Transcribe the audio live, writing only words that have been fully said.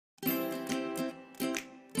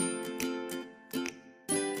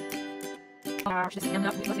Hey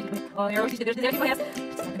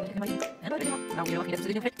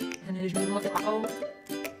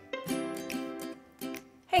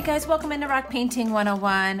guys, welcome into Rock Painting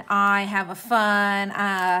 101. I have a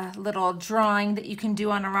fun little drawing that you can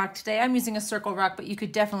do on a rock today. I'm using a circle rock, but you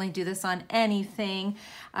could definitely do this on anything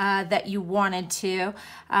that you wanted to.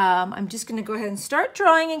 I'm just going to go ahead and start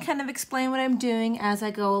drawing and kind of explain what I'm doing as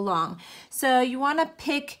I go along. So you want to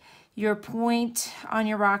pick your point on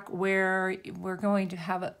your rock where we're going to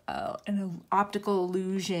have an optical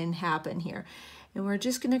illusion happen here. And we're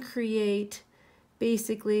just going to create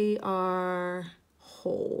basically our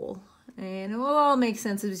hole, and it will all make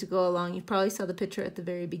sense as we go along. You probably saw the picture at the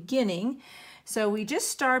very beginning. So we just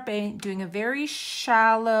start by doing a very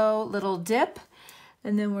shallow little dip,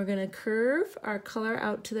 and then we're going to curve our color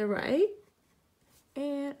out to the right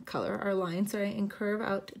and color our line, sorry, and curve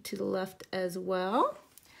out to the left as well.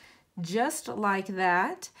 Just like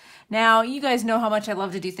that. Now, you guys know how much I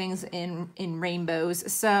love to do things in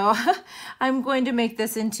rainbows, so I'm going to make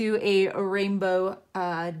this into a rainbow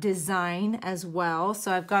design as well.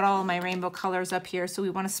 So I've got all my rainbow colors up here, so we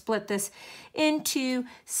want to split this into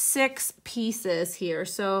 6 pieces here.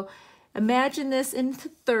 So imagine this into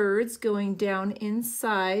thirds going down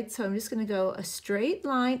inside. So I'm just going to go a straight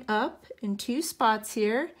line up in 2 spots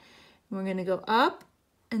here. We're going to go up,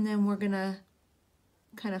 and then we're going to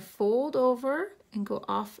kind of fold over and go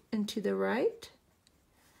off and to the right.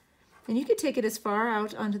 And you can take it as far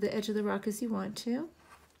out onto the edge of the rock as you want to.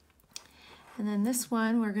 And then this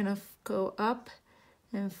one, we're going to go up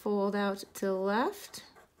and fold out to the left.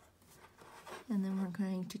 And then we're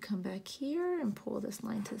going to come back here and pull this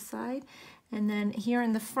line to the side. And then here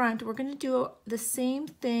in the front, we're going to do the same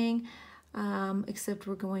thing, except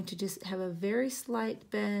we're going to just have a very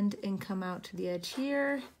slight bend and come out to the edge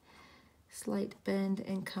here. Slight bend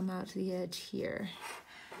and come out to the edge here.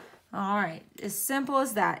 All right, as simple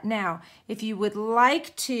as that. Now, if you would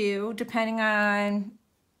like to, depending on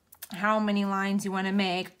how many lines you want to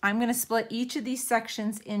make, I'm going to split each of these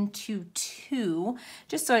sections into 2,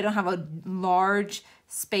 just so I don't have a large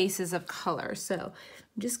spaces of color. So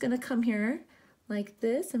I'm just going to come here like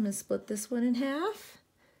this. I'm going to split this one in half,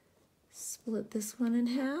 split this one in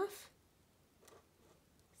half,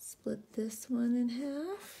 split this one in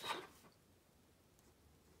half.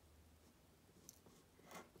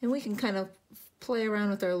 And we can kind of play around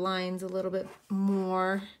with our lines a little bit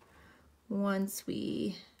more once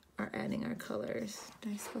we are adding our colors.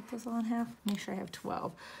 Did I split this all in half? Make sure I have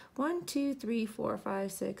 12. 1, 2, 3, 4,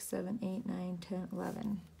 5, 6, 7, 8, 9, 10,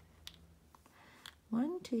 11.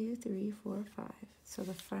 1, 2, 3, 4, 5. So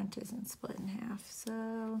the front isn't split in half.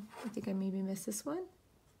 So I think I maybe missed this one.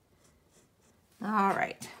 All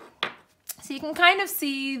right. So you can kind of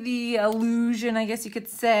see the illusion, I guess you could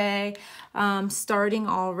say, starting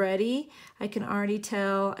already. I can already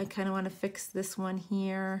tell I kind of want to fix this one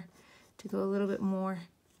here to go a little bit more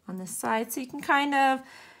on the side. So you can kind of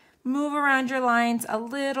move around your lines a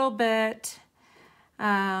little bit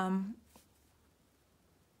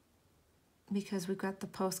because we've got the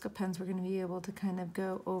Posca pens. We're going to be able to kind of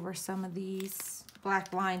go over some of these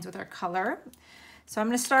black lines with our color. So I'm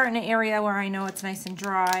going to start in an area where I know it's nice and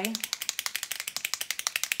dry.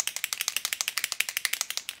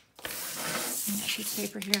 Piece of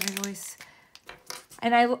paper here,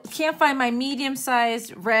 and I can't find my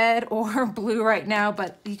medium-sized red or blue right now,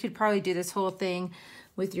 but you could probably do this whole thing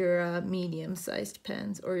with your medium-sized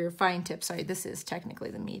pens or your fine tip. Sorry, this is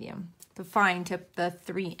technically the medium. The fine tip, the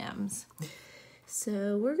 3Ms.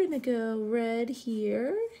 So we're gonna go red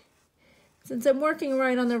here. Since I'm working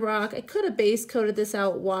right on the rock, I could have base coated this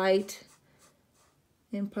out white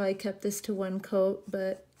and probably kept this to 1 coat,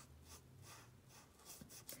 but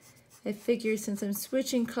I figure since I'm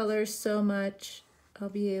switching colors so much, I'll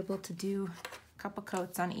be able to do a couple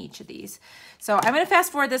coats on each of these. So I'm going to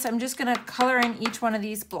fast forward this. I'm just going to color in each one of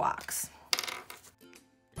these blocks.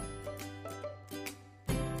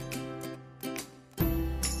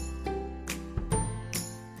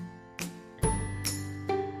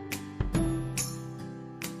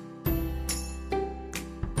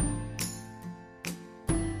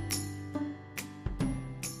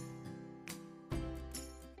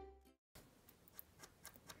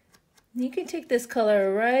 You can take this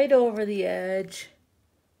color right over the edge.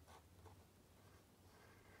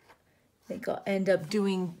 I think I'll end up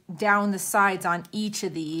doing down the sides on each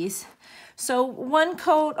of these. So 1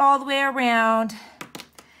 coat all the way around.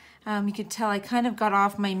 You can tell I kind of got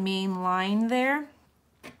off my main line there.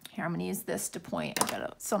 Here, I'm gonna use this to point. I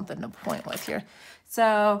got something to point with here.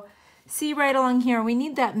 So see right along here, we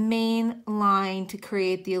need that main line to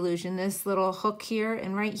create the illusion. This little hook here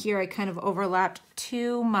and right here, I kind of overlapped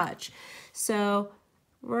too much. So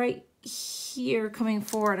right here coming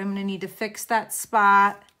forward, I'm gonna need to fix that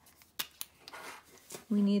spot.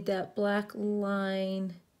 We need that black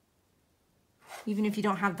line, even if you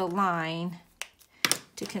don't have the line,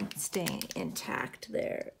 to stay intact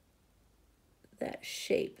there. That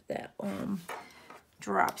shape, that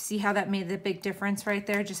drop. See how that made the big difference right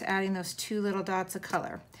there? Just adding those two little dots of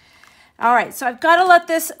color. All right, so I've got to let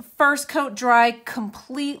this first coat dry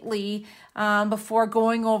completely before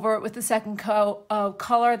going over it with the second coat of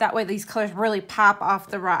color. That way these colors really pop off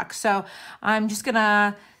the rock. So I'm just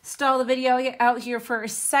gonna stall the video out here for a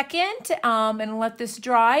second and let this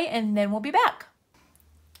dry, and then we'll be back.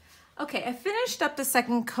 Okay, I finished up the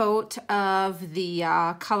second coat of the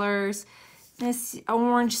colors. This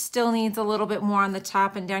orange still needs a little bit more on the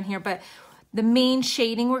top and down here, but the main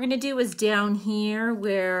shading we're gonna do is down here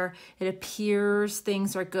where it appears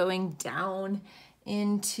things are going down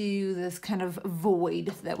into this kind of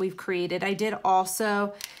void that we've created. I did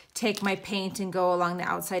also take my paint and go along the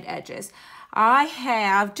outside edges. I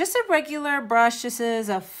have just a regular brush. This is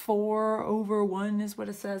a 4/1 is what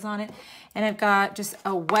it says on it. And I've got just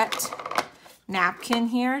a wet napkin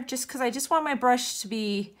here just because I just want my brush to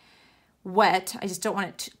be wet. I just don't want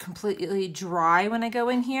it to completely dry when I go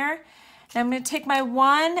in here. And I'm going to take my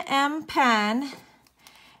 1M pen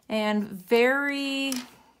and very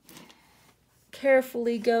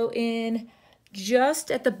carefully go in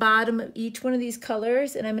just at the bottom of each one of these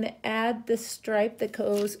colors, and I'm going to add the stripe that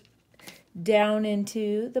goes down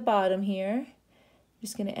into the bottom here. I'm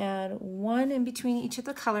just going to add one in between each of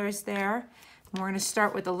the colors there. And we're going to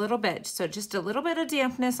start with a little bit, so just a little bit of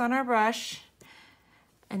dampness on our brush.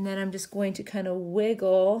 And then I'm just going to kind of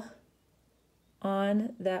wiggle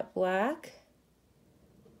on that black.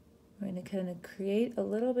 We're going to kind of create a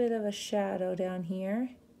little bit of a shadow down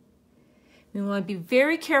here. We want to be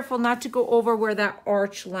very careful not to go over where that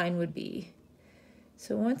arch line would be.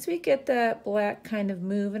 So once we get that black kind of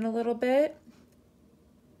moving a little bit,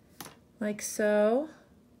 like so,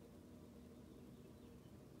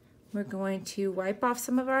 we're going to wipe off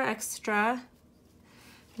some of our extra,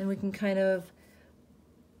 and we can kind of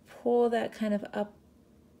pull that kind of up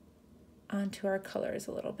onto our colors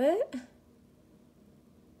a little bit.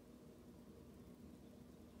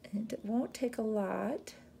 And it won't take a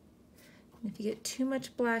lot. And if you get too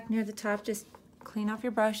much black near the top, just clean off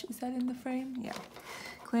your brush. Is that in the frame? Yeah.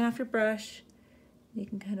 Clean off your brush. You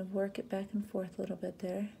can kind of work it back and forth a little bit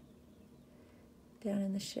there. Down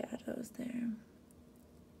in the shadows there.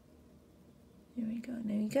 There we go.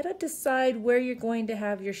 Now you gotta decide where you're going to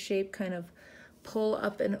have your shape kind of pull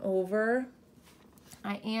up and over.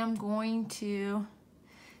 I am going to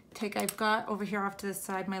take, I've got over here off to the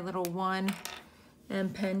side my little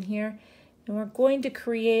 1M pen here, and we're going to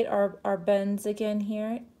create our bends again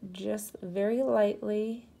here, just very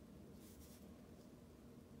lightly.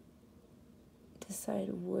 Decide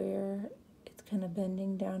where it's kind of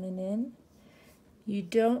bending down and in. You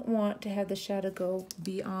don't want to have the shadow go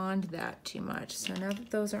beyond that too much. So now that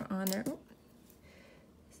those are on there,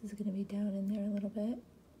 this is going to be down in there a little bit.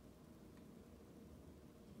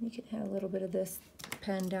 You can add a little bit of this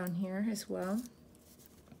pen down here as well.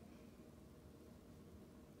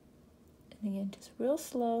 And again, just real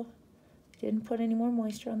slow. Didn't put any more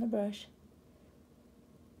moisture on the brush.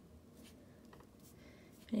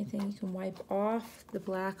 If anything, you can wipe off the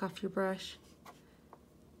black off your brush.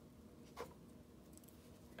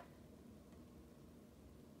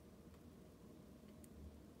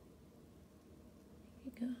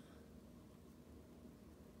 There you go.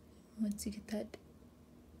 Once you get that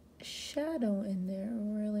shadow in there,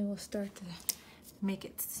 really will start to make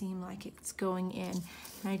it seem like it's going in.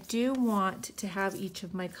 And I do want to have each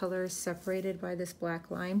of my colors separated by this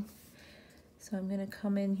black line. So I'm going to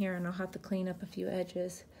come in here, and I'll have to clean up a few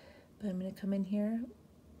edges, but I'm going to come in here,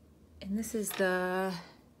 and this is the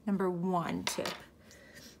number 1 tip.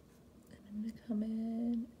 And I'm going to come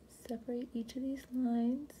in, separate each of these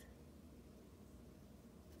lines.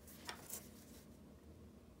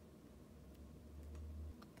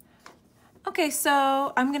 Okay,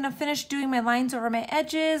 so I'm gonna finish doing my lines over my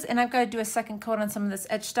edges, and I've got to do a second coat on some of this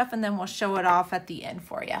edge stuff, and then we'll show it off at the end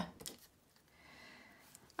for you.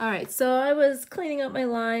 All right, so I was cleaning up my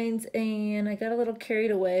lines, and I got a little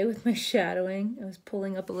carried away with my shadowing. I was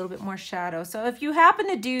pulling up a little bit more shadow. So if you happen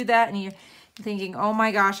to do that and you're thinking, oh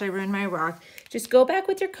my gosh, I ruined my rock, just go back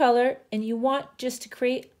with your color, and you want just to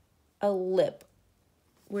create a lip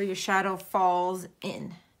where your shadow falls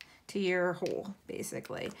in to your hole,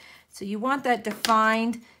 basically. So you want that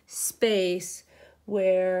defined space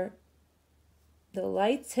where the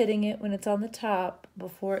light's hitting it when it's on the top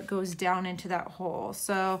before it goes down into that hole.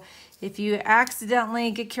 So if you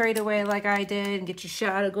accidentally get carried away like I did and get your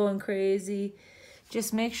shadow going crazy,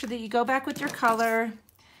 just make sure that you go back with your color,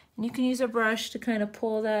 and you can use a brush to kind of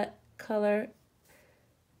pull that color.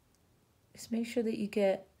 Just make sure that you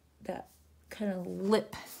get that kind of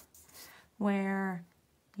lip where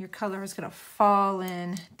your color is going to fall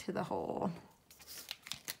in to the hole.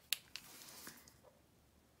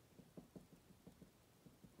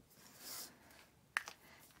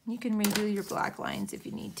 You can redo your black lines if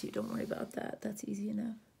you need to. Don't worry about that. That's easy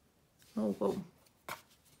enough. Oh, whoa.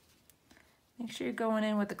 Make sure you're going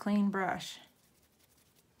in with a clean brush.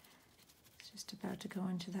 It's just about to go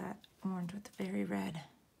into that orange with the very red.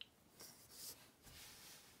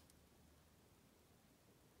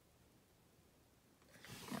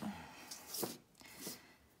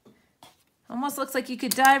 Almost looks like you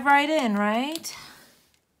could dive right in, right?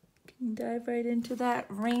 You can dive right into that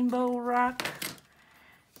rainbow rock.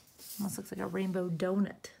 Almost looks like a rainbow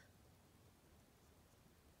donut.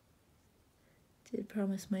 Did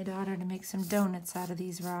promise my daughter to make some donuts out of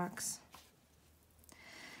these rocks.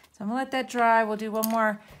 So I'm gonna let that dry. We'll do one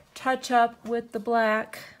more touch up with the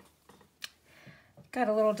black. Got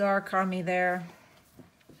a little dark on me there.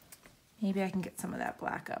 Maybe I can get some of that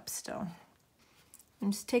black up still.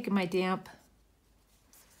 I'm just taking my damp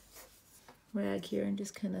rag here and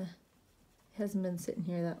just kind of, hasn't been sitting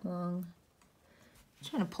here that long. I'm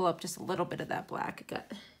trying to pull up just a little bit of that black. It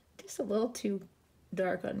got just a little too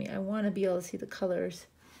dark on me. I want to be able to see the colors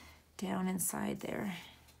down inside there.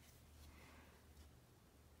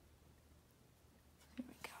 There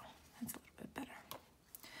we go. That's a little bit better.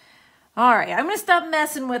 All right, I'm going to stop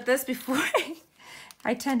messing with this before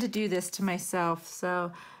I tend to do this to myself.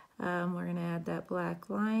 So we're going to add that black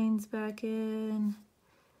lines back in.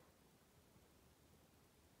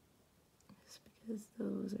 Because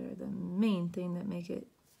those are the main thing that make it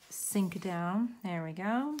sink down. There we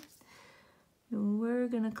go. And we're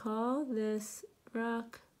gonna call this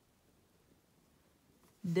rock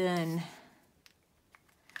done.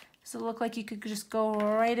 So it look like you could just go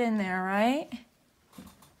right in there, right?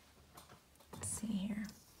 Let's see here.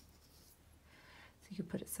 So you could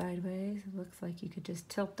put it sideways. It looks like you could just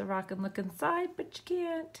tilt the rock and look inside, but you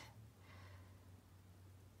can't.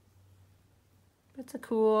 It's a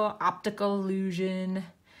cool optical illusion. You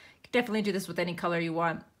can definitely do this with any color you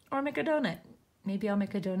want, or make a donut. Maybe I'll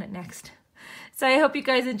make a donut next. So I hope you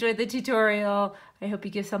guys enjoyed the tutorial. I hope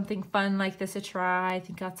you give something fun like this a try.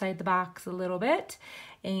 Think outside the box a little bit.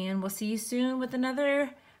 And we'll see you soon with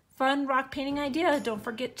another fun rock painting idea. Don't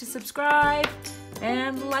forget to subscribe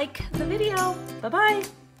and like the video.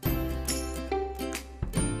 Bye-bye.